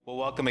Well,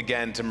 welcome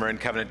again to Marin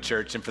Covenant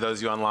Church, and for those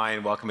of you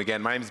online, welcome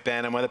again. My name is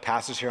Ben. I'm one of the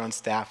pastors here on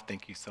staff.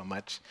 Thank you so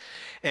much.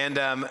 And,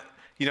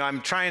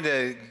 I'm trying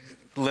to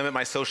limit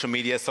my social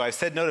media, so I've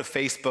said no to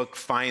Facebook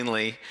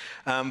finally,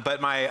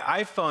 but my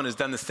iPhone has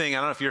done this thing, I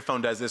don't know if your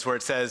phone does this, where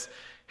it says,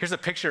 here's a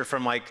picture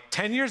from like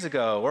 10 years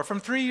ago, or from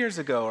 3 years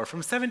ago, or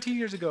from 17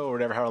 years ago, or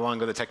whatever, how long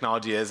ago the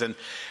technology is. And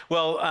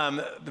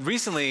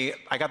recently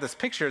I got this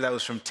picture that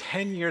was from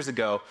 10 years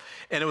ago,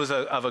 and it was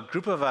of a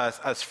group of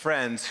us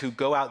friends who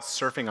go out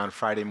surfing on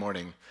Friday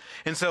morning.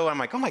 And so I'm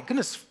like, oh my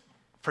goodness,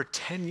 for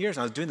 10 years,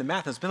 and I was doing the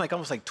math, and it's been like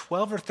almost like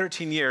 12 or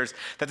 13 years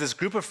that this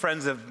group of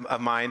friends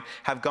of mine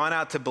have gone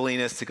out to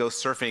Bolinas to go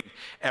surfing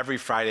every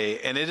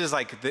Friday. And it is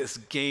like this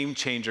game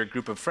changer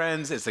group of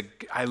friends.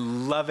 I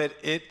love it.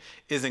 It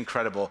is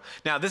incredible.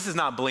 Now, this is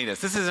not Bolinas.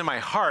 This is in my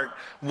heart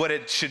what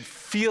it should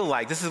feel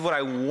like. This is what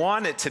I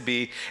want it to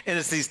be. And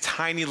it's these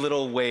tiny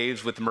little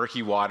waves with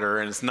murky water,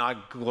 and it's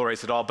not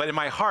glorious at all. But in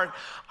my heart,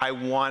 I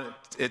want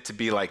it to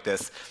be like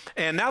this.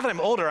 And now that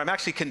I'm older, I'm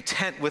actually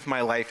content with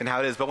my life and how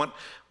it is. But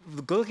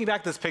looking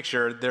back at this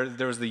picture,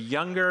 there was the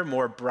younger,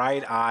 more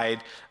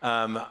bright-eyed,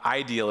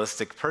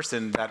 idealistic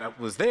person that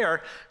was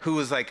there who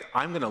was like,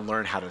 I'm going to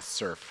learn how to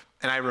surf.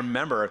 And I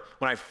remember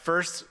when I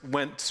first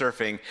went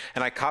surfing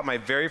and I caught my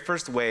very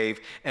first wave,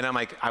 and I'm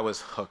like, I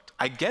was hooked.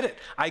 I get it.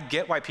 I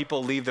get why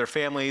people leave their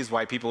families,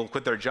 why people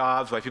quit their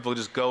jobs, why people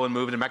just go and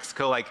move into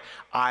Mexico. Like,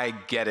 I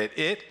get it.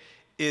 It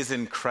is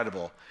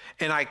incredible.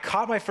 And I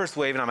caught my first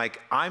wave, and I'm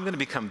like, I'm going to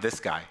become this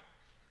guy.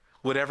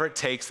 Whatever it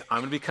takes,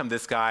 I'm gonna become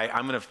this guy.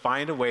 I'm gonna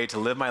find a way to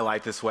live my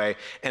life this way,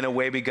 and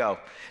away we go.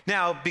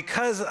 Now,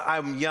 because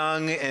I'm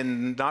young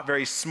and not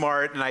very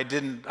smart, and I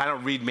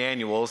don't read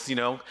manuals,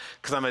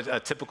 because I'm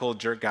a typical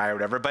jerk guy or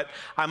whatever, but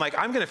I'm like,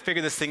 I'm gonna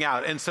figure this thing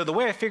out. And so the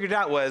way I figured it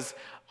out was,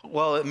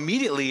 well,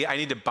 immediately I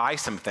need to buy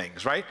some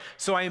things, right?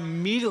 So I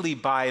immediately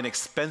buy an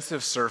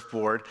expensive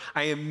surfboard.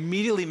 I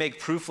immediately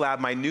make Proof Lab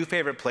my new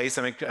favorite place.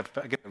 I get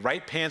the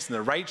right pants and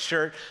the right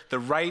shirt, the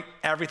right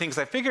everything.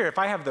 Because I figure if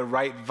I have the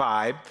right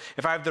vibe,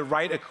 if I have the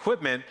right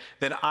equipment,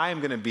 then I'm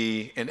going to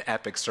be an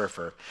epic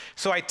surfer.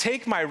 So I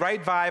take my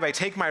right vibe, I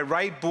take my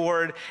right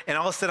board, and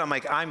all of a sudden I'm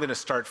like, I'm going to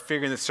start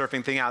figuring this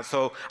surfing thing out.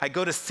 So I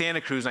go to Santa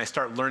Cruz and I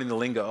start learning the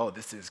lingo. Oh,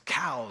 this is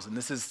Cowles and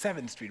this is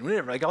 7th Street,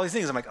 whatever, like all these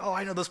things. I'm like, oh,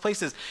 I know those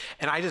places.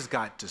 And I just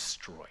got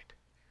destroyed.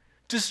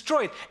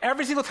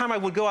 Every single time I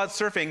would go out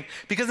surfing,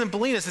 because in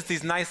Bolinas, it's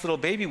these nice little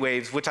baby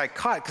waves, which I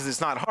caught because it's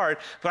not hard,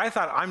 but I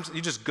thought,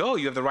 you just go,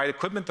 you have the right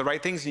equipment, the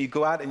right things, and you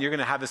go out and you're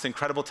gonna have this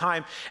incredible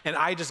time. And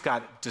I just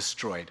got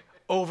destroyed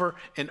over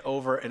and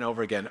over and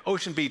over again.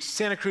 Ocean Beach,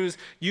 Santa Cruz,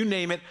 you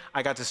name it,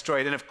 I got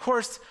destroyed. And of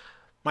course,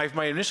 my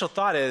initial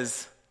thought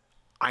is,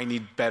 I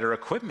need better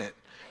equipment.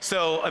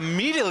 So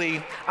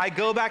immediately, I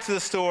go back to the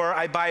store,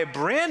 I buy a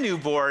brand new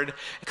board,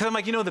 because I'm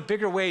like, the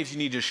bigger waves, you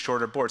need just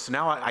shorter boards. So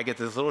now I get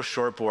this little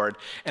short board,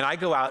 and I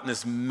go out in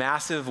this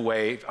massive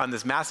wave, on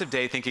this massive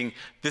day, thinking,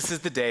 this is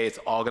the day it's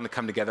all gonna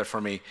come together for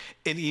me.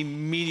 And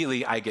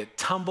immediately, I get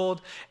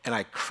tumbled, and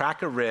I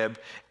crack a rib,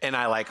 and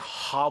I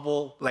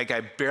hobble,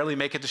 I barely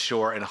make it to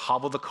shore, and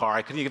hobble the car.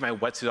 I couldn't even get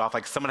my wetsuit off,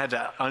 someone had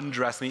to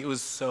undress me. It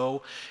was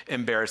so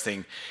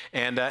embarrassing.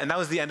 And that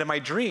was the end of my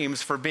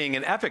dreams for being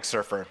an epic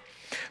surfer.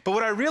 But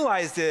what I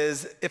realized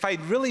is, if I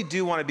really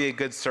do want to be a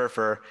good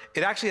surfer,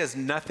 it actually has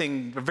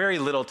very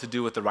little to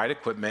do with the right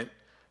equipment,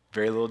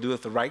 very little to do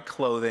with the right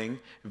clothing,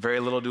 very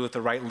little to do with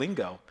the right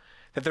lingo.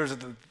 That there's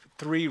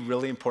three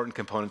really important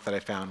components that I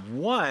found.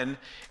 One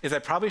is I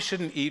probably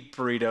shouldn't eat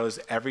burritos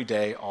every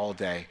day, all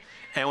day.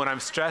 And when I'm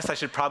stressed, I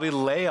should probably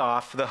lay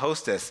off the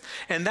hostess.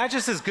 And that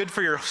just is good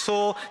for your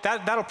soul.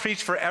 That'll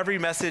preach for every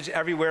message,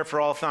 everywhere, for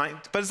all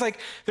time. But it's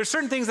there's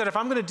certain things that if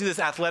I'm gonna do this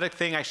athletic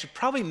thing, I should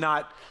probably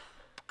not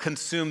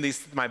consume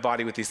my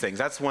body with these things.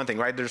 That's one thing,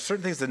 right? There's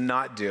certain things to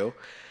not do.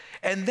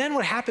 And then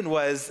what happened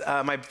was,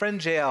 my friend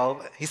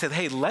JL, he said,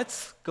 hey,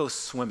 let's go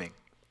swimming.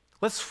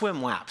 Let's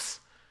swim laps.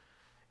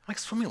 I'm like,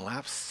 swimming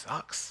laps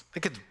sucks.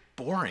 It's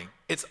boring.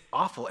 It's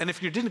awful. And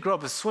if you didn't grow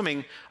up as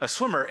a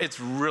swimmer, it's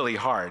really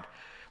hard.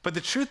 But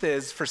the truth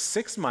is, for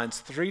 6 months,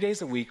 3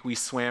 days a week, we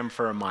swam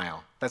for a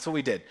mile. That's what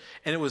we did.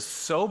 And it was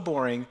so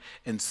boring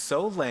and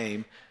so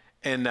lame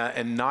and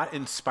not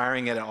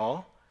inspiring at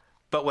all.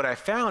 But what I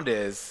found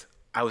is,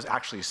 I was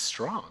actually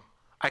strong.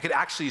 I could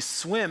actually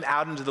swim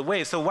out into the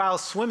waves. So while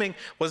swimming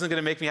wasn't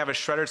gonna make me have a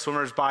shredded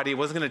swimmer's body, it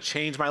wasn't gonna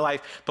change my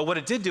life, but what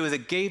it did do is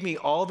it gave me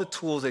all the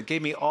tools, it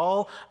gave me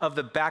all of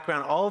the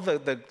background, all of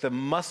the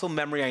muscle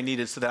memory I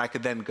needed so that I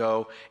could then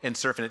go and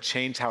surf, and it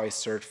changed how I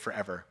surfed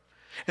forever.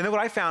 And then what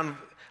I found,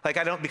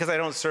 because I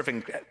don't surf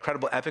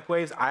incredible epic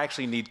waves, I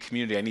actually need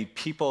community. I need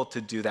people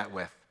to do that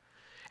with.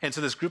 And so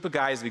this group of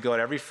guys, we go out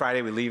every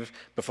Friday, we leave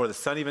before the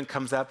sun even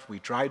comes up, we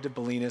drive to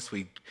Bolinas,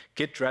 we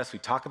get dressed, we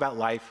talk about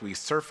life, we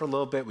surf for a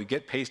little bit, we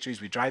get pastries,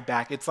 we drive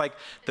back. It's like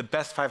the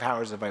best 5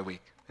 hours of my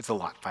week. It's a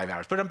lot, 5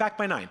 hours, but I'm back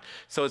by 9,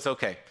 so it's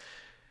okay.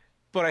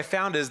 What I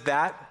found is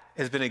that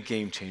has been a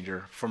game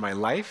changer for my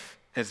life.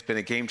 It's been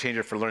a game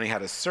changer for learning how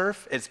to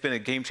surf. It's been a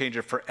game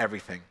changer for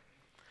everything.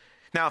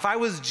 Now, if I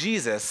was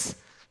Jesus,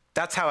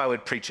 that's how I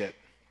would preach it.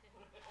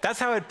 That's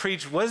how I'd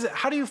preach.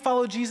 How do you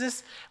follow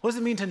Jesus? What does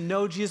it mean to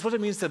know Jesus? What does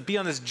it mean to be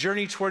on this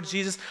journey towards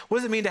Jesus? What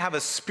does it mean to have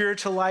a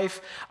spiritual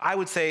life? I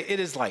would say it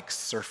is like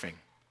surfing.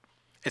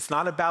 It's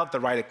not about the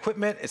right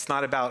equipment. It's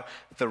not about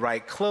the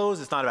right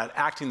clothes. It's not about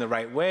acting the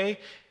right way.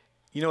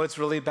 You know what it's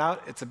really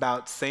about? It's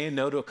about saying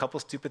no to a couple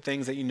stupid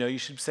things that you know you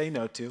should say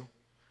no to.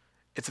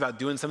 It's about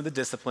doing some of the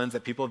disciplines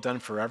that people have done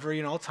forever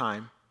and all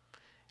time.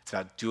 It's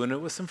about doing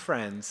it with some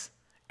friends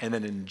and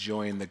then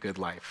enjoying the good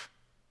life.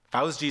 If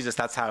I was Jesus,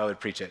 that's how I would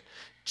preach it.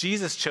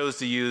 Jesus chose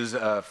to use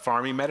a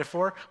farming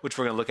metaphor, which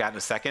we're going to look at in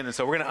a second. And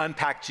so we're going to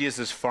unpack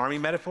Jesus'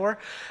 farming metaphor.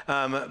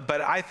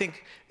 But I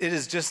think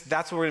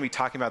that's what we're going to be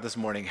talking about this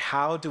morning.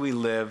 How do we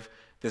live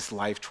this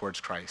life towards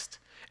Christ?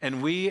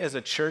 And we as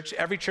a church,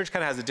 every church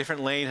kind of has a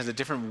different lane, has a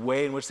different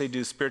way in which they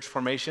do spiritual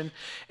formation.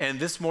 And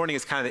this morning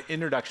is kind of the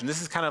introduction.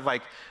 This is kind of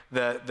like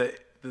the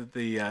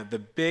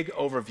big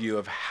overview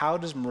of how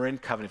does Marin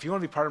Covenant, if you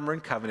want to be part of Marin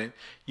Covenant,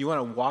 you want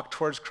to walk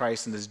towards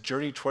Christ and this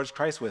journey towards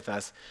Christ with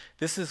us,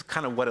 this is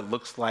kind of what it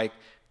looks like.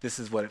 This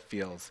is what it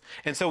feels.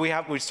 And so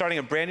we're starting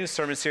a brand new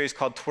sermon series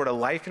called Toward a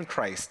Life in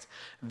Christ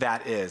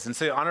That Is. And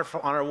so on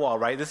our wall,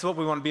 right, this is what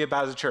we want to be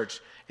about as a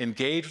church.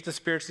 Engage with the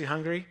spiritually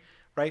hungry,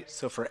 right?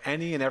 So for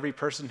any and every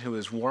person who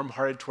is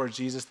warm-hearted towards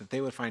Jesus, that they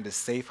would find a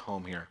safe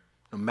home here.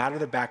 No matter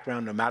the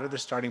background, no matter their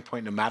starting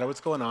point, no matter what's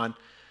going on,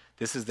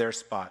 this is their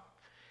spot.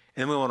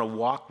 And then we want to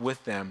walk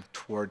with them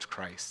towards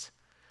Christ.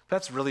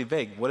 That's really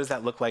vague. What does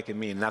that look like and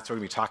mean? And that's what we're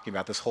going to be talking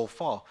about this whole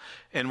fall.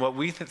 And what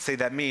we say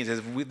that means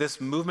is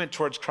this movement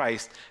towards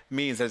Christ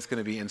means that it's going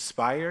to be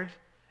inspired,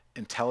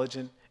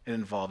 intelligent, and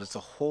involved. It's a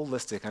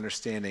holistic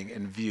understanding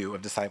and view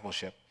of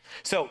discipleship.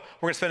 So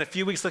we're going to spend a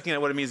few weeks looking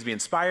at what it means to be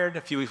inspired,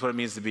 a few weeks what it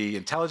means to be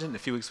intelligent, and a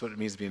few weeks what it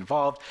means to be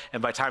involved.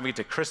 And by the time we get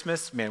to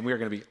Christmas, man, we are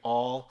going to be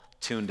all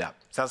tuned up.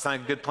 Does that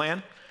sound like a good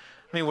plan?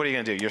 I mean, what are you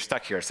going to do? You're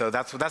stuck here. So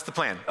that's the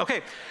plan.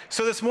 Okay,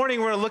 so this morning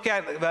we're going to look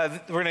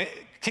at, we're going to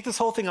kick this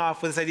whole thing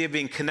off with this idea of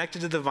being connected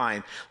to the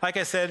vine. Like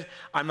I said,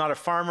 I'm not a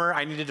farmer.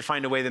 I needed to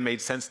find a way that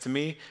made sense to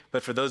me.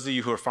 But for those of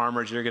you who are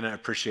farmers, you're going to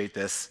appreciate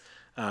this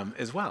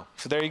as well.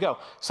 So there you go.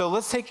 So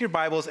let's take your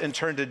Bibles and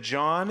turn to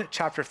John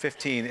chapter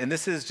 15. And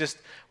this is just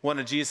one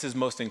of Jesus'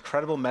 most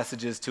incredible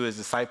messages to his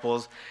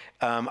disciples.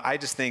 I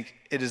just think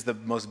it is the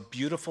most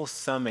beautiful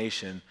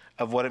summation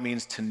of what it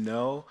means to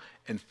know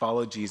and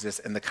follow Jesus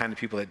and the kind of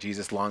people that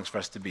Jesus longs for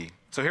us to be.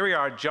 So here we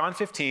are, John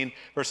 15,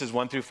 verses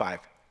 1 through 5.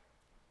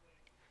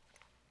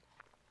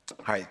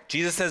 All right,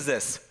 Jesus says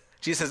this.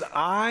 Jesus says,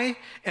 I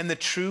am the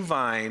true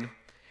vine,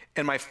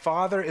 and my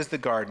Father is the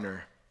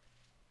gardener.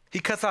 He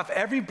cuts off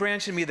every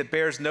branch in me that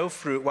bears no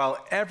fruit,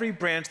 while every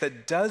branch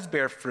that does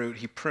bear fruit,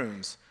 he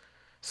prunes,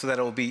 so that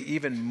it will be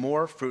even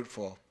more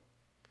fruitful.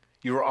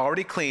 You are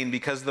already clean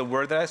because of the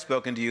word that I've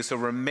spoken to you, so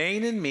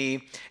remain in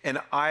me, and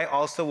I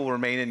also will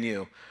remain in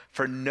you.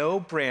 For no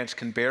branch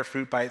can bear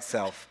fruit by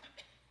itself.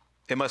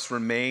 It must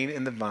remain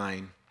in the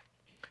vine.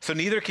 So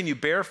neither can you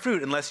bear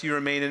fruit unless you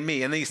remain in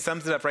me. And then he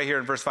sums it up right here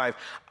in verse 5.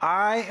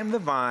 I am the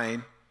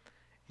vine,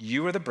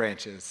 you are the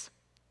branches.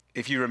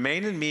 If you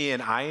remain in me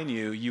and I in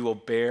you, you will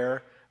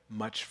bear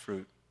much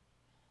fruit.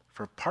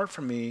 For apart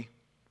from me,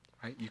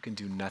 right, you can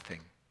do nothing.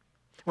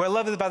 What I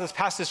love about this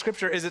passage of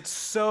scripture is it's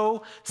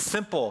so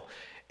simple.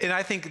 And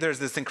I think there's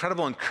this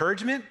incredible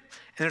encouragement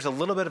and there's a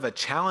little bit of a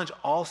challenge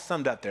all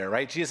summed up there,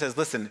 right? Jesus says,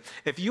 listen,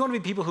 if you want to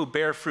be people who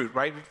bear fruit,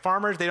 right?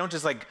 Farmers, they don't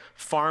just like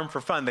farm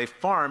for fun. They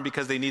farm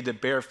because they need to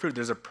bear fruit.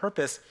 There's a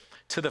purpose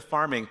to the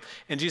farming.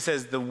 And Jesus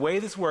says, the way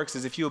this works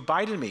is if you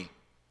abide in me,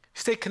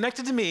 stay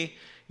connected to me,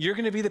 you're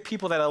going to be the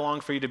people that I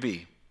long for you to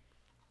be.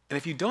 And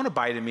if you don't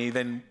abide in me,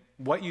 then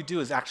what you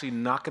do is actually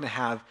not going to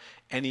have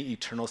any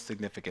eternal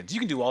significance. You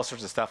can do all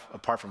sorts of stuff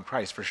apart from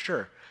Christ, for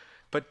sure.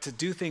 But to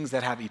do things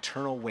that have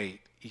eternal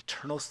weight,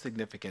 eternal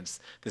significance,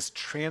 this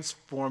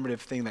transformative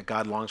thing that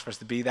God longs for us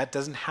to be, that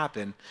doesn't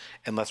happen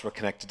unless we're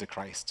connected to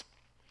Christ.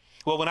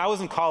 Well, when I was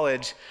in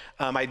college,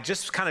 I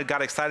just kind of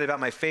got excited about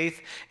my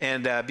faith,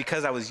 and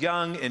because I was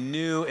young and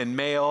new and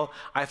male,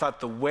 I thought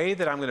the way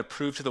that I'm going to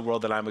prove to the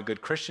world that I'm a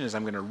good Christian is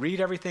I'm going to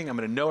read everything, I'm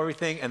going to know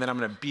everything, and then I'm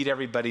going to beat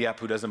everybody up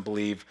who doesn't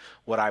believe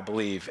what I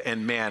believe.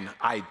 And man,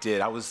 I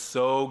did. I was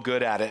so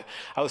good at it.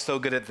 I was so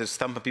good at this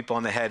thumping people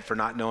on the head for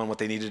not knowing what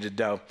they needed to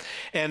know.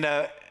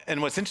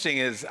 And what's interesting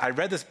is I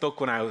read this book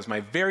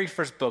my very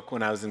first book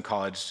when I was in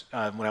college,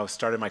 when I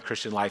started my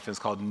Christian life, and it's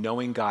called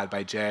Knowing God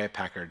by J.I.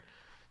 Packard.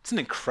 It's an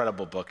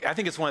incredible book. I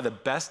think it's one of the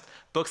best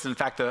books. In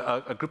fact,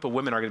 a group of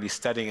women are going to be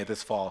studying it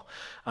this fall.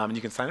 And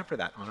you can sign up for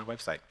that on our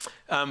website.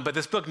 But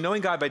this book,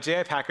 Knowing God by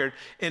J.I. Packard,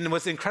 and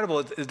what's incredible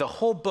is the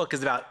whole book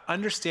is about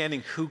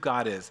understanding who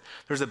God is.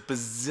 There's a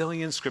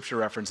bazillion scripture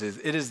references.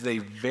 It is a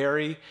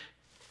very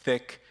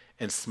thick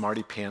and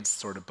smarty pants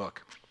sort of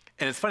book.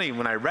 And it's funny,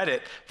 when I read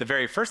it, the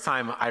very first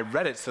time, I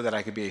read it so that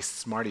I could be a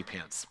smarty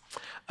pants.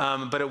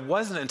 But it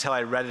wasn't until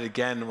I read it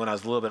again when I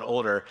was a little bit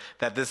older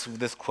that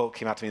this quote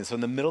came out to me. And so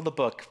in the middle of the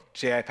book,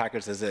 J.I.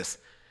 Packard says this: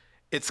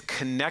 its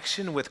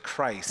connection with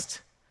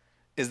Christ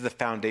is the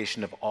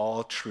foundation of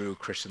all true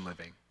Christian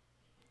living.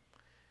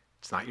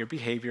 It's not your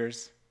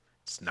behaviors.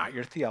 It's not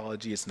your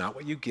theology. It's not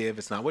what you give.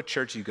 It's not what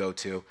church you go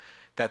to.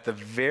 that the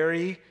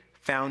very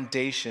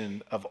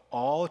foundation of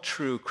all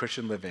true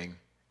Christian living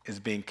is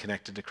being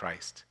connected to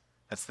Christ.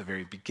 That's the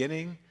very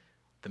beginning,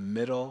 the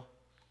middle,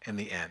 and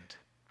the end.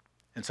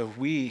 And so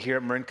we here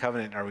at Marin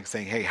Covenant are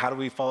saying, hey, how do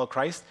we follow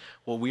Christ?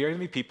 Well, we are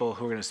going to be people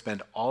who are going to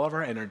spend all of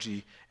our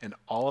energy and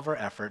all of our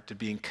effort to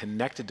being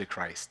connected to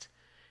Christ.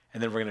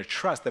 And then we're going to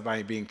trust that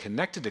by being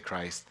connected to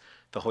Christ,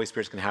 the Holy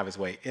Spirit's going to have his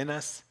way in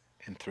us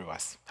and through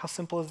us. How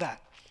simple is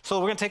that? So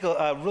we're going to take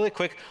a really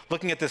quick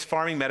looking at this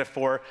farming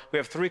metaphor. We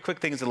have 3 quick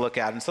things to look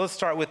at. And so let's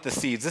start with the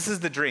seeds. This is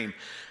the dream.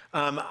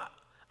 I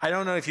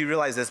don't know if you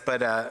realize this,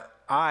 but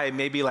I,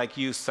 maybe like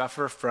you,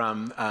 suffer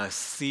from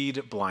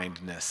seed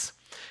blindness.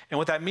 And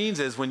what that means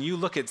is when you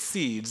look at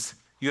seeds,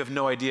 you have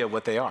no idea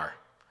what they are.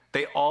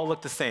 They all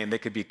look the same. They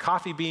could be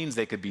coffee beans,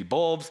 they could be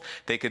bulbs,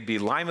 they could be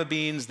lima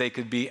beans, they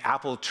could be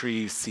apple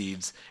tree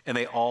seeds, and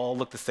they all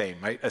look the same,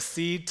 right? A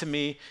seed to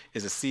me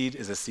is a seed,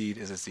 is a seed,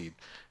 is a seed.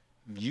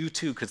 You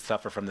too could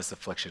suffer from this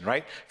affliction,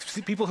 right?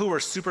 People who are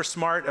super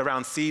smart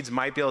around seeds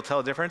might be able to tell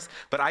a difference,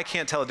 but I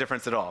can't tell a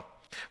difference at all.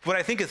 What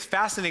I think is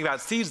fascinating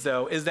about seeds,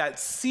 though, is that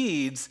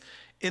seeds,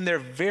 in their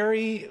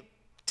very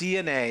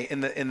DNA,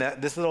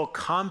 this little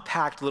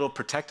compact, little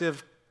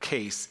protective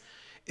case,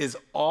 is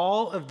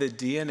all of the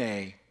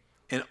DNA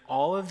and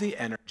all of the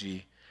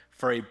energy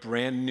for a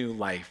brand new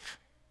life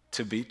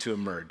to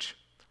emerge,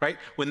 right?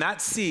 When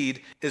that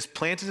seed is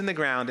planted in the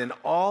ground and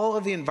all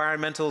of the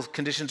environmental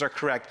conditions are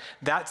correct,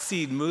 that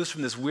seed moves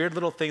from this weird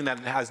little thing that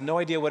has no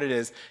idea what it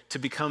is to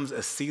becomes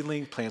a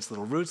seedling, plants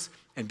little roots,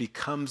 and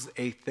becomes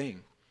a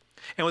thing.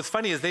 And what's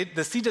funny is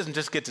the seed doesn't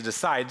just get to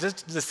decide.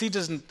 The seed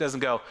doesn't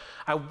go,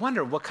 I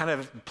wonder what kind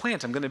of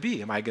plant I'm going to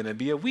be. Am I going to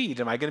be a weed?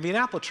 Am I going to be an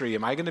apple tree?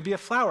 Am I going to be a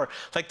flower?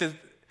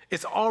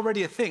 It's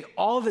already a thing.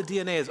 All the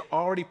DNA is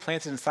already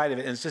planted inside of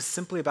it, and it's just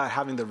simply about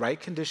having the right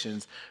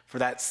conditions for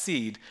that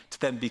seed to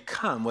then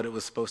become what it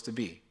was supposed to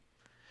be.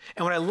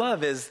 And what I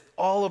love is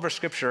all over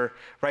Scripture,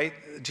 right,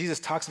 Jesus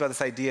talks about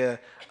this idea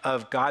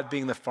of God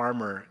being the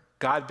farmer,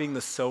 God being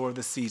the sower of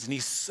the seeds, and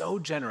he's so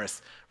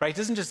generous, right? He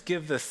doesn't just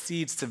give the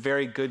seeds to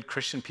very good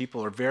Christian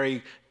people or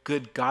very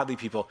good godly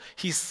people.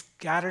 He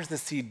scatters the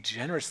seed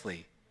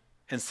generously,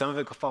 and some of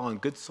it will fall on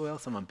good soil,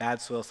 some on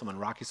bad soil, some on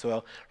rocky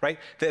soil, right?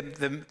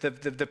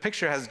 The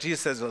picture has,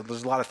 Jesus says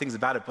there's a lot of things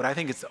about it, but I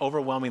think it's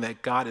overwhelming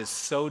that God is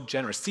so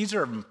generous. Seeds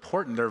are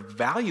important, they're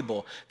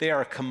valuable, they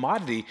are a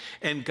commodity,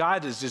 and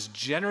God is just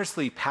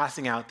generously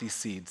passing out these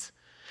seeds.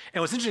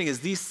 And what's interesting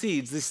is these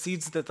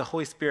seeds that the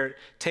Holy Spirit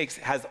takes,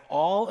 has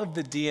all of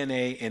the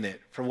DNA in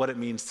it for what it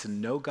means to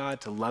know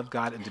God, to love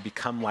God, and to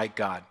become like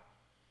God.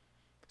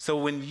 So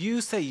when you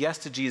say yes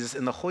to Jesus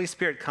and the Holy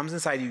Spirit comes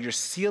inside you, you're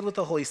sealed with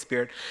the Holy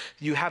Spirit,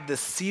 you have the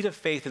seed of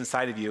faith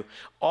inside of you,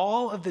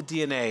 all of the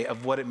DNA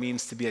of what it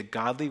means to be a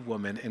godly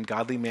woman and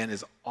godly man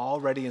is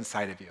already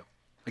inside of you.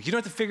 Like, you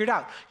don't have to figure it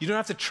out. You don't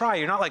have to try.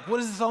 You're not like, what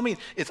does this all mean?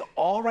 It's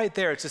all right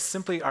there. It's just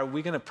simply, are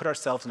we going to put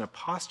ourselves in a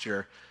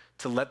posture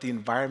to let the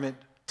environment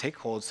take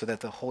hold so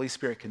that the Holy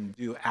Spirit can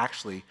do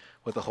actually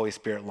what the Holy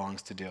Spirit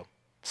longs to do.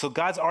 So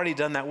God's already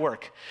done that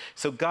work.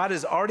 So God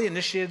has already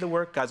initiated the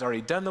work, God's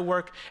already done the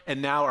work,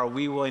 and now are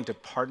we willing to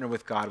partner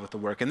with God with the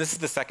work? And this is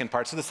the second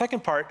part. So the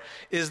second part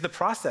is the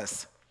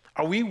process.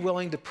 Are we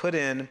willing to put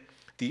in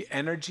the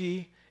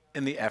energy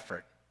and the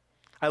effort?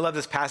 I love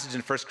this passage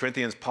in 1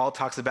 Corinthians. Paul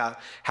talks about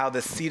how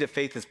the seed of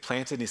faith is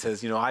planted. And he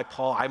says,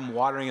 Paul, I'm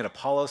watering and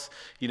Apollos,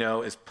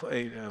 is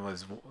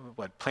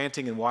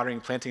planting and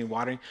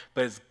watering,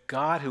 but it's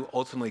God who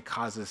ultimately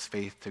causes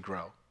faith to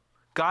grow.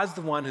 God's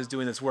the one who's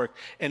doing this work,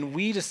 and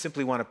we just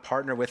simply want to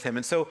partner with him.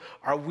 And so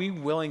are we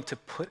willing to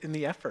put in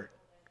the effort?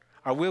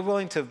 Are we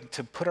willing to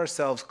put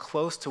ourselves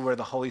close to where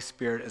the Holy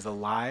Spirit is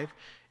alive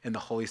and the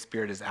Holy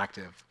Spirit is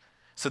active?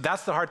 So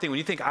that's the hard thing. When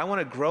you think, I want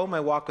to grow my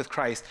walk with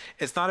Christ,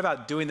 it's not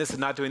about doing this and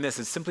not doing this.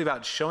 It's simply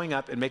about showing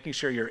up and making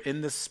sure you're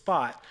in the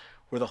spot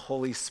where the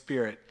Holy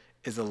Spirit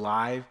is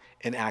alive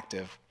and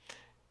active.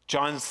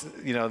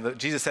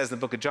 Jesus says in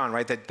the book of John,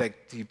 right, that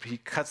he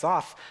cuts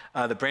off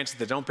the branches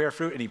that don't bear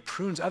fruit and he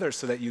prunes others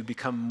so that you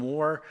become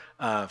more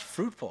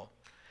fruitful.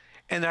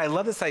 And I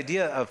love this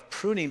idea of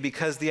pruning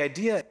because the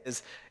idea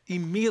is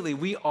immediately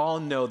we all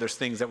know there's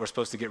things that we're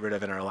supposed to get rid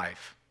of in our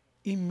life.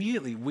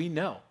 Immediately we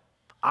know.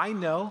 I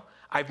know.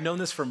 I've known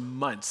this for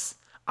months.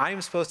 I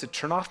am supposed to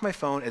turn off my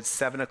phone at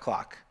 7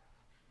 o'clock.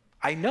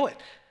 I know it.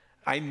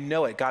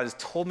 God has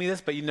told me this,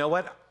 but you know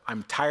what?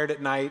 I'm tired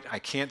at night. I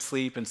can't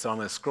sleep. And so I'm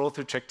going to scroll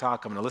through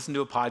TikTok. I'm going to listen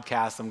to a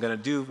podcast. I'm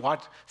going to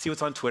see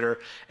what's on Twitter.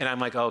 And I'm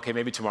like, oh, okay,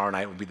 maybe tomorrow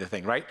night will be the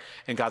thing, right?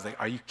 And God's like,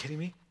 are you kidding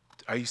me?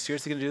 Are you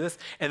seriously going to do this?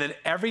 And then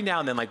every now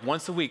and then, like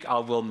once a week, I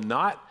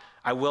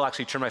will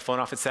actually turn my phone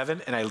off at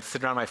 7 and I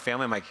sit around my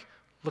family. I'm like,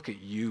 look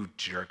at you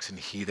jerks and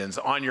heathens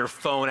on your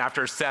phone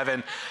after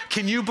 7.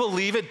 Can you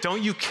believe it?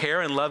 Don't you care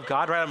and love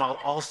God, right? I'm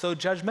also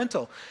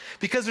judgmental.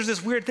 Because there's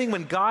this weird thing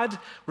when God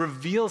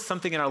reveals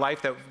something in our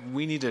life that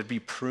we need to be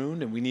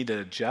pruned and we need to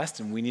adjust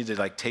and we need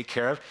to take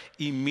care of,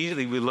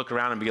 immediately we look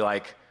around and be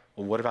like,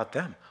 well, what about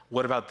them?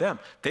 What about them?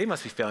 They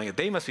must be failing it.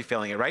 They must be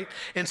failing it, right?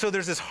 And so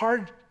there's this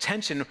hard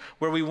tension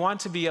where we want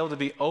to be able to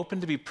be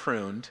open to be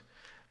pruned,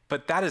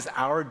 But that is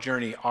our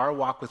journey, our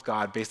walk with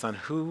God based on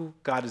who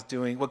God is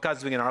doing, what God's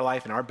doing in our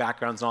life and our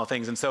backgrounds and all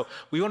things. And so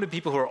we want to be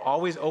people who are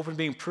always open to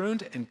being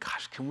pruned. And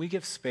gosh, can we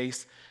give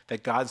space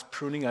that God's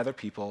pruning other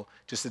people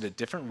just at a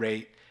different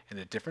rate, in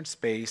a different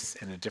space,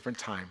 and a different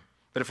time?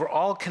 But if we're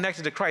all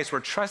connected to Christ,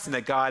 we're trusting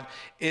that God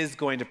is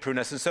going to prune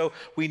us. And so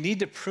we need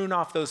to prune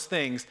off those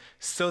things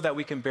so that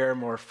we can bear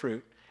more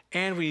fruit.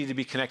 And we need to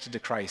be connected to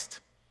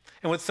Christ.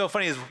 And what's so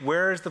funny is,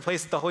 where is the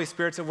place that the Holy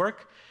Spirit's at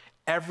work?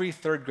 Every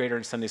third grader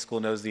in Sunday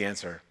school knows the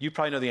answer. You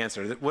probably know the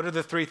answer. What are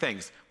the three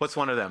things? What's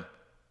one of them?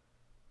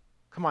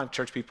 Come on,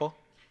 church people.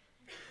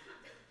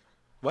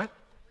 What?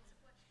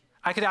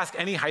 I could ask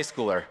any high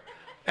schooler.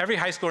 Every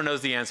high schooler knows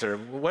the answer.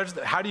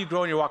 How do you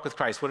grow in your walk with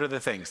Christ? What are the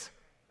things?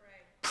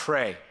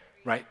 Pray,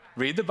 right?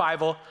 Read the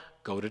Bible,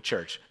 go to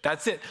church.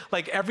 That's it.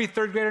 Like every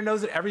third grader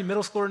knows it, every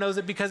middle schooler knows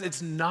it, because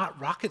it's not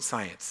rocket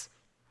science,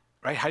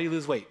 right? How do you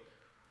lose weight?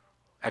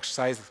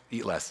 Exercise,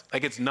 eat less.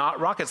 Like, it's not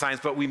rocket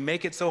science, but we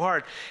make it so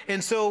hard.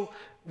 And so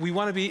we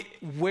want to be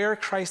where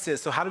Christ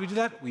is. So how do we do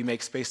that? We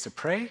make space to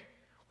pray.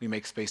 We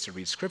make space to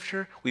read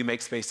scripture. We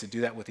make space to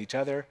do that with each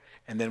other.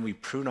 And then we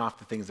prune off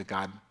the things that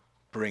God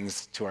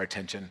brings to our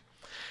attention.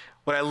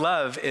 What I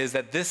love is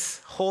that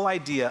this whole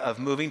idea of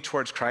moving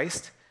towards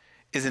Christ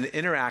is an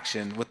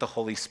interaction with the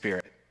Holy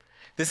Spirit.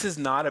 This is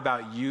not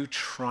about you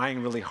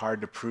trying really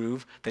hard to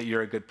prove that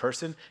you're a good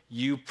person,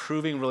 you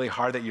proving really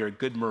hard that you're a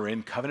good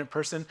Marin Covenant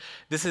person.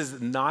 This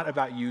is not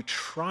about you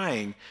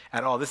trying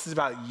at all. This is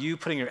about you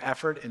putting your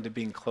effort into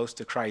being close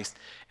to Christ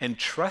and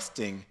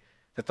trusting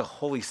that the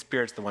Holy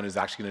Spirit's the one who's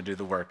actually going to do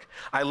the work.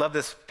 I love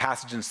this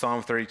passage in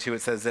Psalm 32.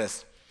 It says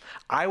this: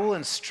 I will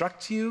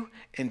instruct you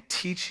and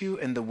teach you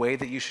in the way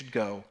that you should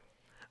go.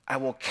 I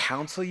will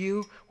counsel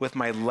you with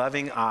my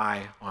loving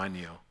eye on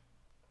you.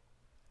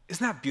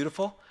 Isn't that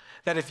beautiful?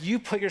 That if you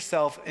put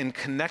yourself in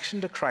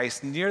connection to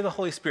Christ, near the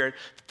Holy Spirit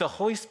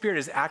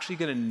is actually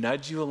going to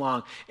nudge you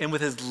along. And with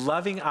his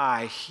loving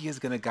eye, he is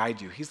going to guide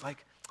you. He's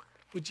like,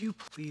 would you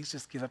please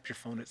just give up your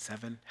phone at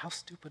 7? How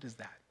stupid is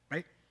that,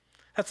 right?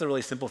 That's a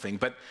really simple thing.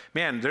 But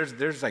man,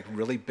 there's like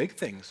really big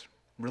things,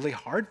 really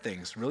hard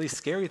things, really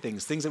scary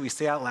things that we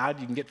say out loud,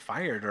 you can get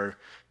fired or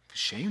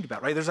shamed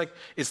about, right? There's like,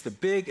 it's the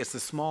big, it's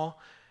the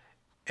small.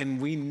 And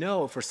we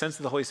know, if we're sensitive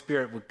to the Holy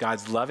Spirit, with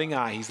God's loving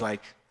eye, he's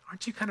like,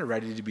 aren't you kind of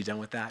ready to be done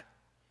with that?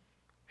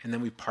 And then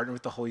we partner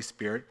with the Holy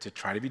Spirit to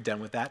try to be done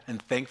with that.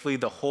 And thankfully,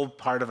 the whole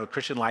part of a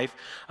Christian life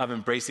of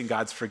embracing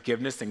God's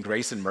forgiveness and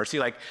grace and mercy,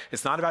 like,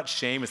 it's not about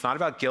shame, it's not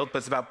about guilt, but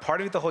it's about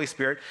partnering with the Holy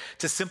Spirit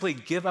to simply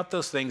give up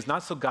those things,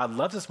 not so God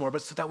loves us more,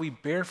 but so that we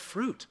bear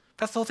fruit.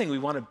 That's the whole thing. We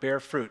want to bear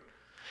fruit.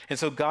 And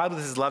so God,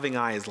 with his loving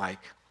eye, is like,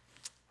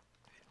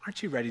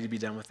 aren't you ready to be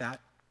done with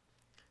that?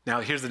 Now,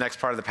 here's the next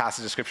part of the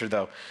passage of Scripture,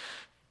 though.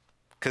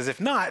 Because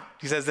if not,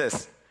 he says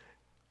this: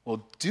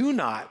 well, do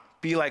not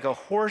be like a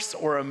horse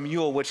or a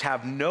mule which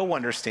have no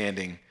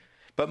understanding,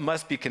 but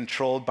must be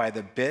controlled by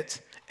the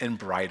bit and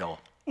bridle.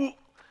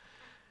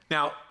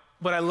 Now,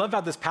 what I love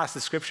about this passage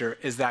of Scripture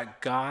is that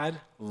God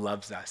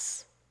loves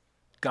us.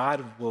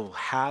 God will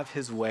have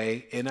his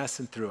way in us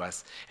and through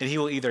us. And he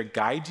will either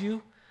guide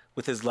you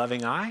with his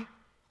loving eye,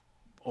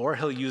 or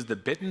he'll use the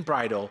bit and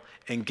bridle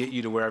and get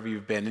you to wherever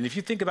you've been. And if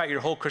you think about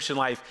your whole Christian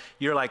life,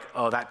 you're like,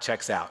 oh, that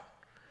checks out.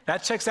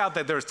 That checks out,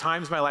 that there's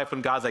times in my life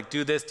when God's like,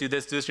 do this, do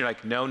this, do this. And you're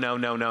like, no, no,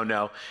 no, no,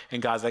 no.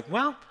 And God's like,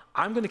 well,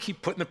 I'm going to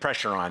keep putting the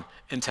pressure on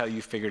until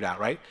you figure it out,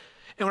 right?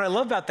 And what I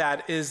love about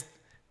that is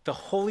the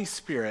Holy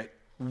Spirit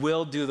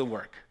will do the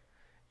work.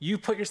 You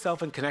put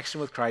yourself in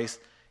connection with Christ,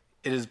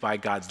 it is by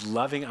God's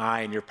loving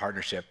eye in your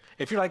partnership.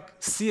 If you're like,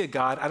 see it,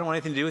 God, I don't want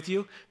anything to do with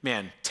you,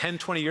 man, 10,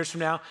 20 years from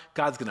now,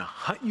 God's going to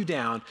hunt you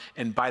down,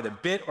 and by the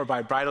bit or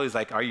by bridle, he's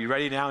like, are you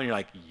ready now? And you're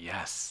like,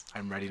 yes,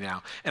 I'm ready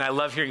now. And I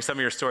love hearing some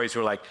of your stories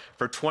who are like,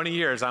 for 20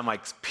 years, I'm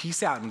like,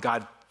 peace out. And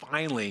God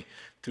finally,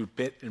 through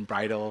bit and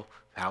bridle,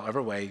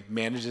 however way,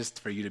 manages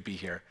for you to be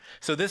here.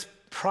 So this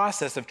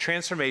process of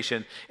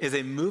transformation is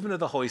a movement of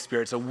the Holy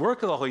Spirit. It's a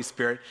work of the Holy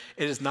Spirit.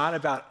 It is not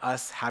about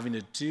us having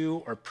to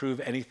do or prove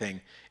anything.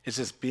 It's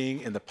just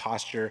being in the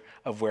posture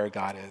of where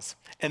God is.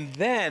 And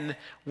then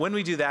when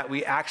we do that,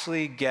 we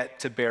actually get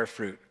to bear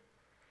fruit.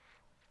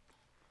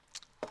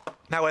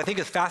 Now, what I think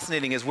is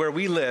fascinating is where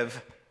we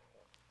live,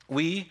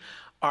 we're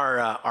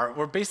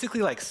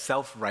basically like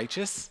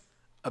self-righteous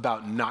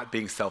about not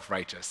being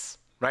self-righteous,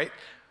 right?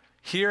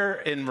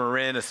 Here in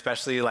Marin,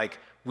 especially, like,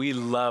 we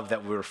love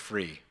that we're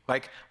free.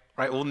 Like,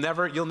 right, you'll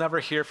never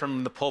hear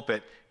from the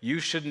pulpit, you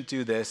shouldn't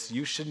do this,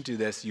 you shouldn't do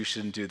this, you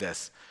shouldn't do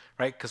this,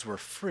 right? Because we're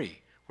free.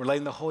 We're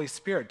letting the Holy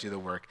Spirit do the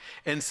work.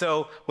 And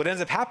so what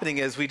ends up happening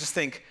is we just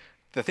think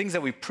the things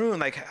that we prune,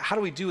 like, how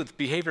do we do with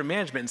behavior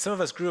management? And some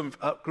of us grew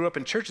up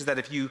in churches that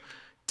if you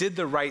did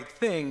the right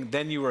thing,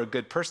 then you were a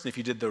good person. If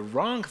you did the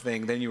wrong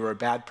thing, then you were a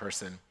bad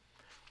person.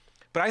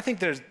 But I think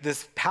there's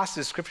this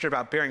passage of Scripture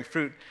about bearing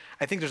fruit.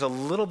 I think there's a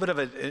little bit of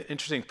an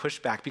interesting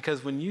pushback,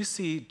 because when you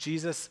see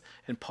Jesus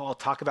and Paul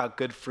talk about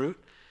good fruit,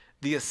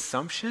 the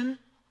assumption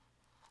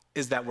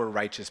is that we're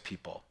righteous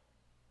people.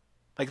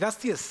 Like, that's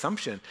the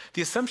assumption.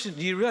 The assumption,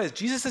 do you realize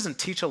Jesus doesn't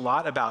teach a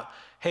lot about,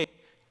 hey,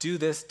 do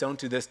this, don't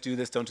do this, do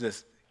this, don't do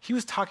this. He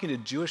was talking to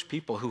Jewish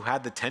people who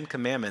had the 10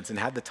 Commandments and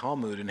had the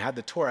Talmud and had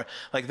the Torah.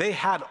 Like they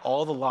had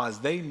all the laws.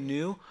 They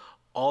knew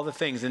all the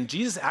things. And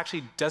Jesus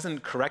actually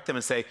doesn't correct them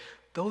and say,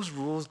 those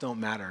rules don't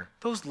matter.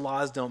 Those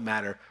laws don't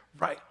matter.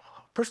 Right?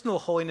 Personal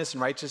holiness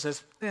and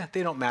righteousness,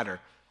 they don't matter.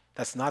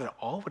 That's not at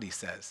all what he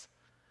says.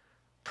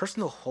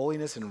 Personal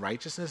holiness and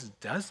righteousness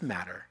does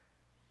matter.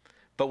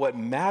 But what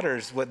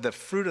matters, what the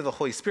fruit of the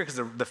Holy Spirit,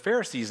 because the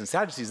Pharisees and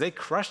Sadducees, they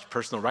crushed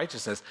personal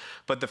righteousness,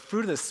 but the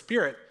fruit of the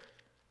Spirit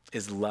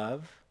is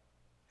love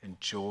and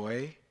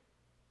joy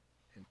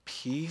and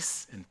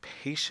peace and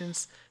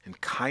patience and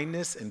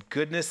kindness and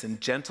goodness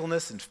and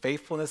gentleness and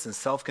faithfulness and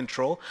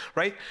self-control,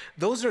 right?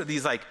 Those are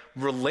these like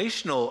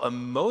relational,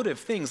 emotive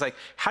things. Like,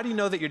 how do you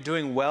know that you're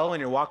doing well in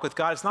your walk with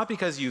God? It's not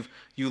because you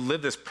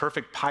live this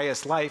perfect,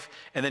 pious life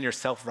and then you're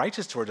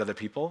self-righteous towards other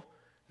people.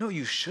 No,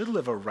 you should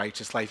live a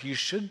righteous life. You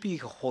should be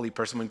a holy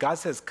person. When God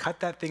says, cut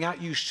that thing out,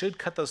 you should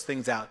cut those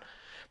things out.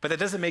 But that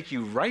doesn't make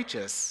you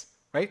righteous,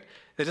 right?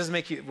 That doesn't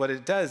make you, what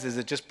it does is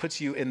it just puts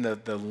you in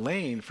the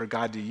lane for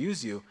God to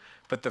use you.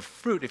 But the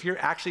fruit, if you're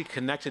actually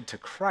connected to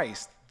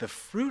Christ, the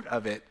fruit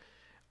of it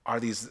are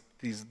these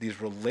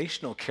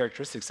relational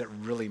characteristics that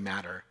really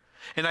matter.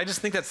 And I just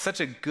think that's such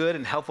a good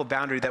and helpful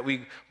boundary that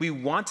we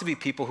want to be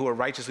people who are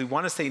righteous. We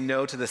want to say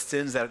no to the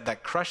sins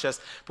that crush us,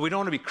 but we don't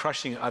want to be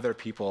crushing other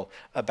people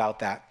about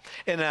that.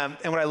 And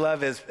what I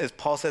love is, as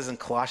Paul says in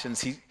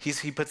Colossians,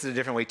 he puts it a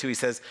different way too. He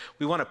says,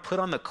 we want to put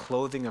on the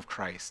clothing of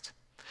Christ.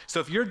 So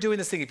if you're doing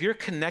this thing, if you're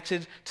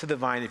connected to the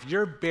vine, if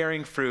you're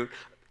bearing fruit,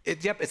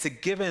 it's a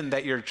given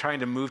that you're trying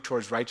to move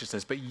towards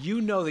righteousness, but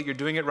you know that you're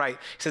doing it right.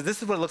 He says,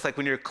 this is what it looks like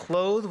when you're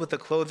clothed with the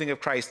clothing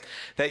of Christ,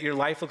 that your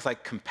life looks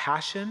like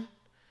compassion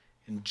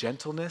and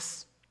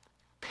gentleness,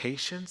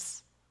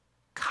 patience,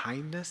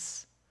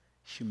 kindness,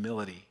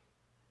 humility. And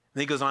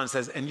then he goes on and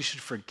says, and you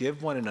should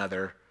forgive one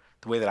another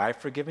the way that I've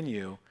forgiven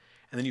you.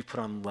 And then you put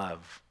on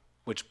love,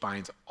 which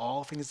binds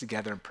all things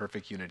together in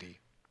perfect unity.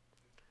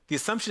 The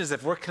assumption is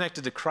if we're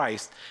connected to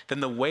Christ, then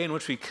the way in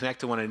which we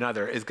connect to one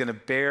another is going to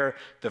bear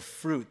the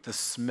fruit, the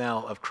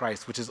smell of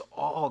Christ, which is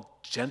all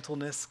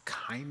gentleness,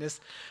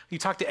 kindness. You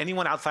talk to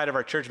anyone outside of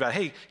our church about,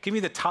 hey, give me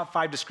the top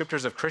 5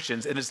 descriptors of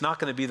Christians, and it's not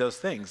going to be those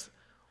things.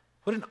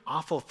 What an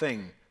awful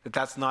thing that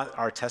that's not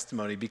our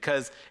testimony,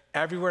 because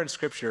everywhere in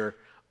Scripture,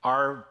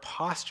 our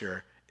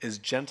posture is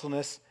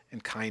gentleness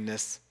and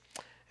kindness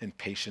and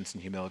patience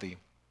and humility.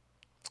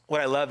 What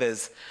I love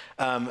is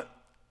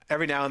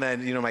every now and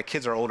then, my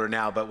kids are older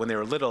now, but when they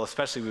were little,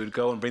 especially, we would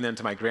go and bring them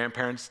to my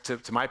grandparents,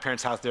 to my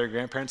parents' house, their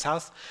grandparents'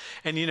 house.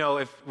 And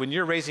when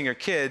you're raising your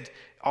kid,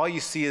 all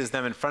you see is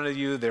them in front of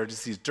you. They're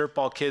just these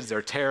dirtball kids.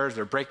 They're terrors.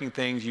 They're breaking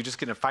things. You just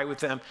get in a fight with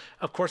them.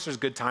 Of course, there's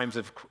good times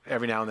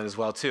every now and then as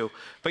well, too.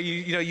 But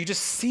you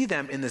just see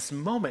them in this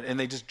moment, and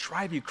they just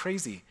drive you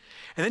crazy.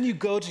 And then you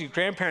go to your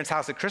grandparents'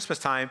 house at Christmas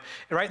time,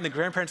 right? And the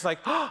grandparents are like,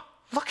 oh,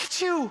 look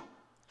at you.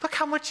 Look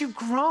how much you've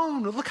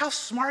grown. Look how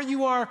smart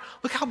you are.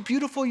 Look how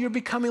beautiful you're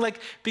becoming.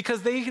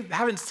 Because they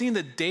haven't seen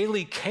the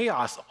daily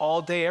chaos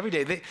all day, every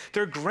day.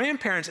 They're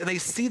grandparents, and they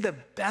see the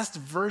best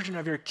version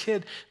of your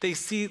kid. They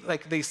see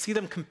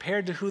them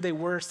compared to who they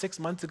were 6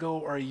 months ago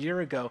or a year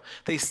ago.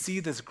 They see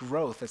this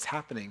growth that's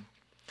happening.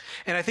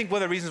 And I think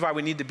one of the reasons why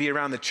we need to be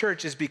around the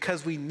church is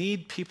because we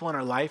need people in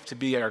our life to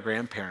be our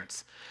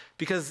grandparents.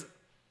 Because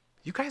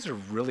you guys are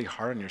really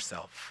hard on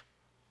yourself.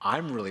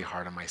 I'm really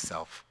hard on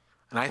myself.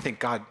 And I think,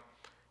 God,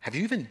 have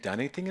you even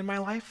done anything in my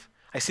life?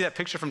 I see that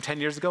picture from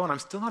 10 years ago, and I'm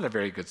still not a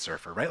very good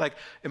surfer, right?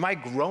 Am I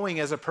growing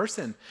as a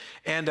person?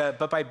 And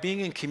but by being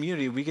in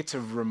community, we get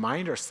to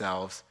remind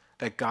ourselves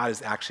that God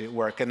is actually at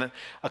work. And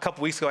a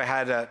couple weeks ago, I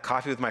had a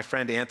coffee with my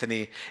friend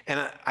Anthony,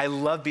 and I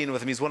love being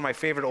with him. He's one of my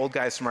favorite old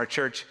guys from our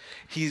church.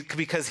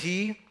 Because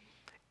he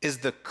is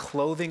the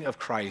clothing of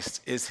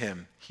Christ, is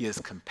him. He is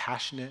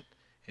compassionate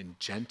and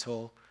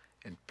gentle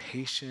and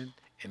patient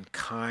and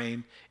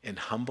kind and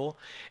humble.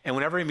 And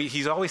whenever we meet,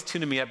 he's always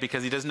tuning me up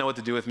because he doesn't know what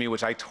to do with me,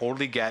 which I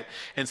totally get.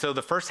 And so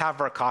the first half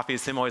of our coffee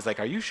is him always like,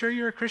 are you sure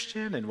you're a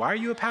Christian? And why are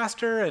you a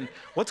pastor? And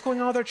what's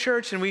going on with our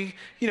church? And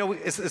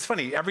it's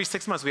funny. Every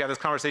 6 months we have this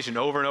conversation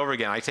over and over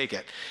again. I take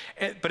it.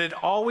 But it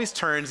always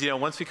turns,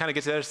 once we kind of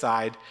get to the other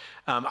side,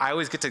 I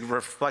always get to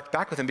reflect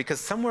back with him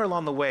because somewhere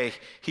along the way,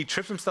 he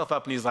trips himself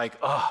up and he's like,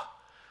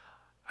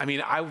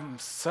 I'm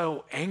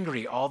so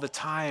angry all the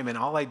time, and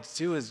all I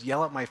do is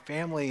yell at my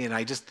family, and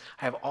I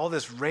have all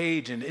this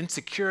rage and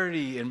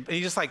insecurity, and he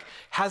just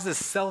has this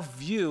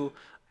self-view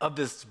of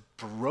this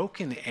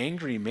broken,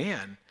 angry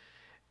man.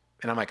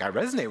 And I'm like, I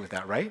resonate with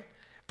that, right?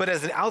 But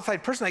as an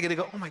outside person, I get to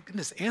go, oh my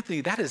goodness,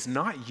 Anthony, that is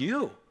not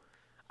you.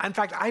 In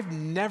fact, I've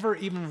never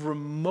even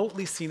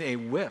remotely seen a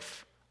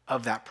whiff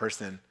of that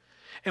person.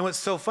 And what's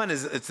so fun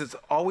is it's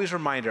always a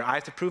reminder. I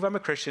have to prove I'm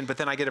a Christian, but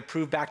then I get to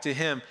prove back to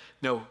him,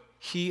 no,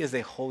 he is a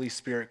Holy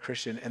Spirit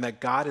Christian, and that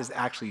God has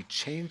actually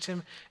changed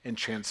him and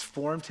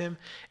transformed him,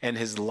 and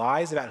his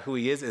lies about who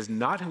he is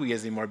not who he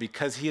is anymore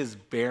because he is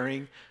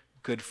bearing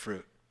good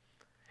fruit.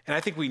 And I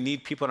think we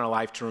need people in our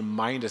life to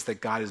remind us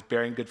that God is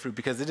bearing good fruit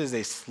because it is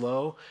a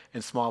slow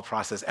and small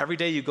process. Every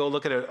day you go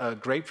look at a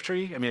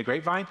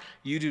grapevine,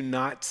 you do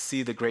not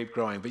see the grape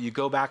growing, but you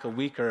go back a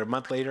week or a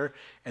month later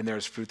and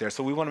there's fruit there.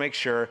 So we want to make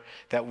sure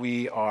that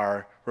we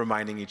are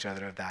reminding each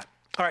other of that.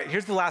 All right,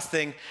 here's the last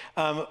thing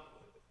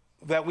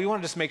that we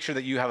want to just make sure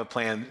that you have a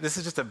plan. This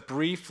is just a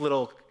brief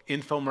little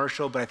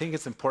infomercial, but I think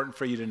it's important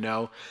for you to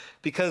know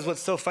because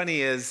what's so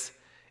funny is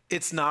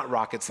it's not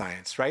rocket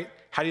science, right?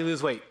 How do you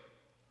lose weight?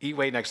 Eat,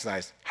 weight, and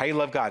exercise. How you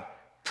love God?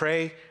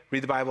 Pray,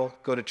 read the Bible,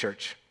 go to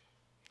church.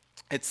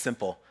 It's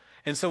simple.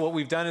 And so what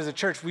we've done as a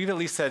church, we've at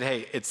least said,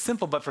 hey, it's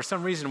simple, but for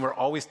some reason we're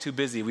always too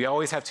busy. We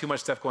always have too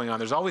much stuff going on.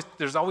 There's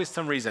always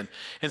some reason.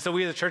 And so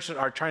we as a church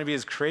are trying to be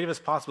as creative as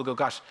possible. Go,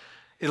 gosh,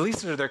 at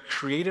least there are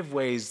creative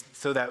ways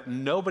so that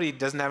nobody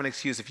doesn't have an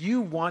excuse. If you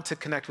want to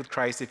connect with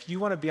Christ, if you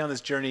want to be on this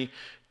journey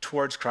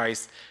towards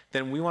Christ,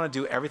 then we want to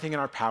do everything in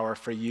our power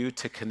for you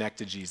to connect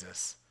to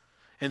Jesus.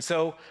 And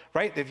so,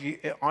 right, if you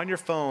on your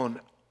phone,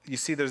 you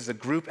see there's a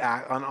group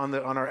on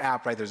our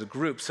app, right? There's a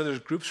group. So there's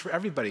groups for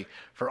everybody,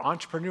 for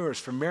entrepreneurs,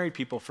 for married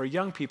people, for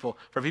young people,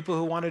 for people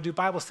who want to do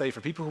Bible study,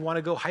 for people who want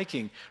to go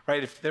hiking,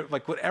 right? If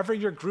like whatever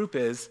your group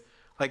is,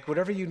 like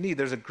whatever you need,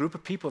 there's a group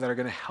of people that are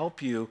going to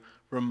help you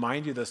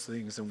remind you those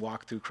things and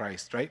walk through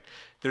Christ, right?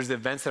 There's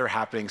events that are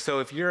happening. So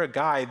if you're a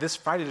guy, this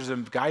Friday there's a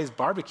guy's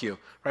barbecue,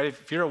 right?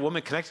 If you're a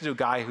woman connected to a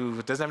guy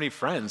who doesn't have any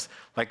friends,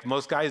 like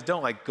most guys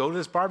don't, like go to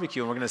this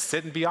barbecue and we're gonna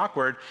sit and be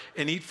awkward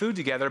and eat food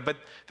together, but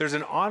there's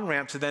an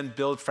on-ramp to then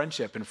build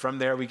friendship. And from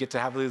there we get to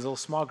have these little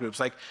small groups.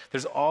 Like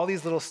there's all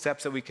these little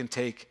steps that we can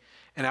take.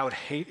 And I would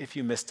hate if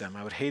you missed them.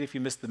 I would hate if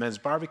you missed the men's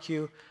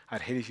barbecue.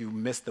 I'd hate if you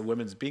missed the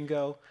women's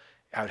bingo.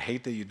 I would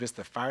hate that you'd miss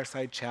the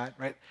fireside chat,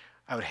 right?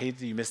 I would hate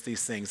that you miss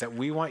these things, that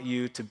we want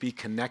you to be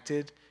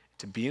connected,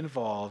 to be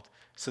involved,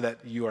 so that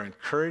you are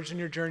encouraged in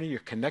your journey, you're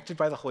connected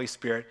by the Holy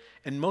Spirit,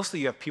 and mostly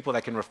you have people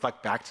that can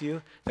reflect back to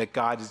you that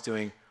God is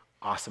doing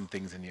awesome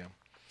things in you.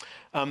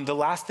 The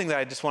last thing that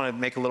I just want to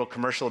make a little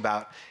commercial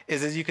about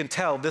is, as you can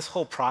tell, this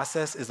whole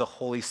process is a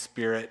Holy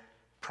Spirit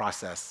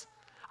process.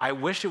 I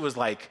wish it was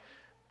like,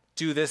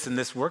 do this and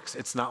this works.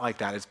 It's not like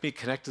that. It's be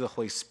connected to the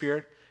Holy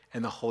Spirit,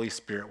 and the Holy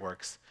Spirit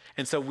works.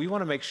 And so we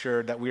want to make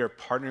sure that we are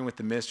partnering with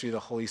the ministry of the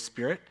Holy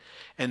Spirit.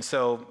 And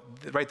so,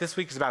 right, this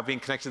week is about being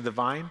connected to the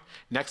vine.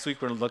 Next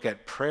week, we're going to look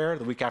at prayer.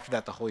 The week after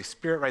that, the Holy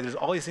Spirit, right? There's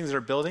all these things that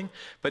are building.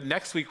 But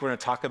next week, we're going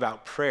to talk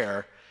about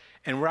prayer.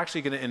 And we're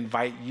actually going to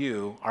invite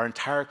you, our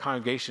entire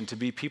congregation, to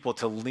be people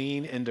to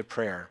lean into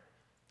prayer,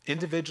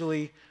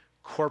 individually,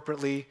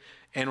 corporately.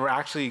 And we're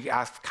actually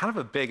asked, kind of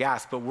a big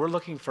ask, but we're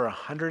looking for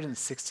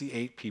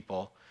 168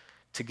 people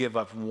to give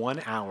up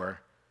 1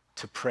 hour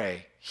to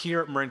pray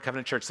here at Marin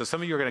Covenant Church. So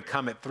some of you are going to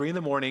come at 3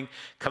 a.m,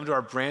 come to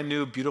our brand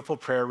new, beautiful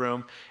prayer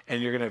room,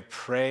 and you're going to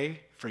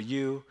pray for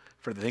you,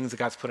 for the things that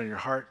God's put on your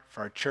heart,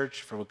 for our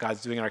church, for what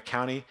God's doing in our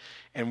county.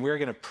 And we're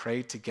going to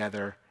pray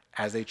together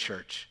as a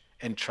church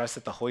and trust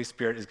that the Holy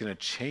Spirit is going to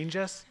change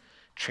us,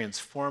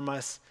 transform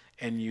us,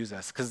 and use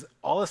us. Because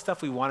all the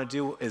stuff we want to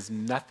do is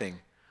nothing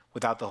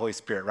without the Holy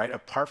Spirit, right?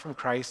 Apart from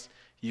Christ,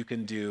 you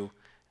can do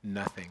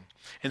nothing.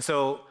 And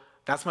so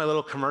that's my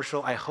little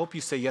commercial. I hope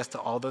you say yes to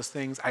all those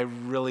things. I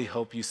really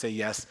hope you say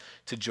yes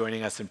to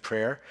joining us in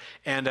prayer.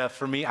 And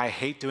for me, I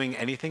hate doing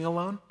anything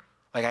alone.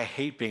 Like I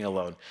hate being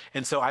alone.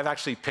 And so I've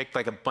actually picked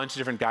like a bunch of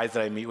different guys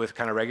that I meet with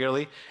kind of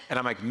regularly. And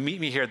I'm like,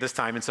 meet me here at this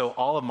time. And so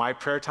all of my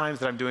prayer times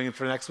that I'm doing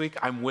for next week,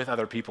 I'm with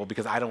other people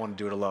because I don't want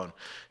to do it alone.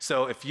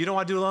 So if you don't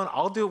want to do it alone,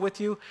 I'll do it with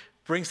you.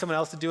 Bring someone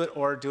else to do it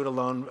or do it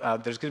alone.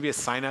 There's going to be a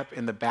sign up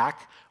in the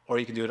back, or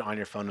you can do it on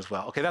your phone as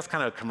well. Okay, that's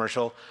kind of a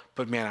commercial,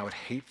 but man, I would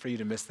hate for you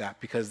to miss that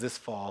because this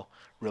fall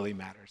really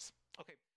matters.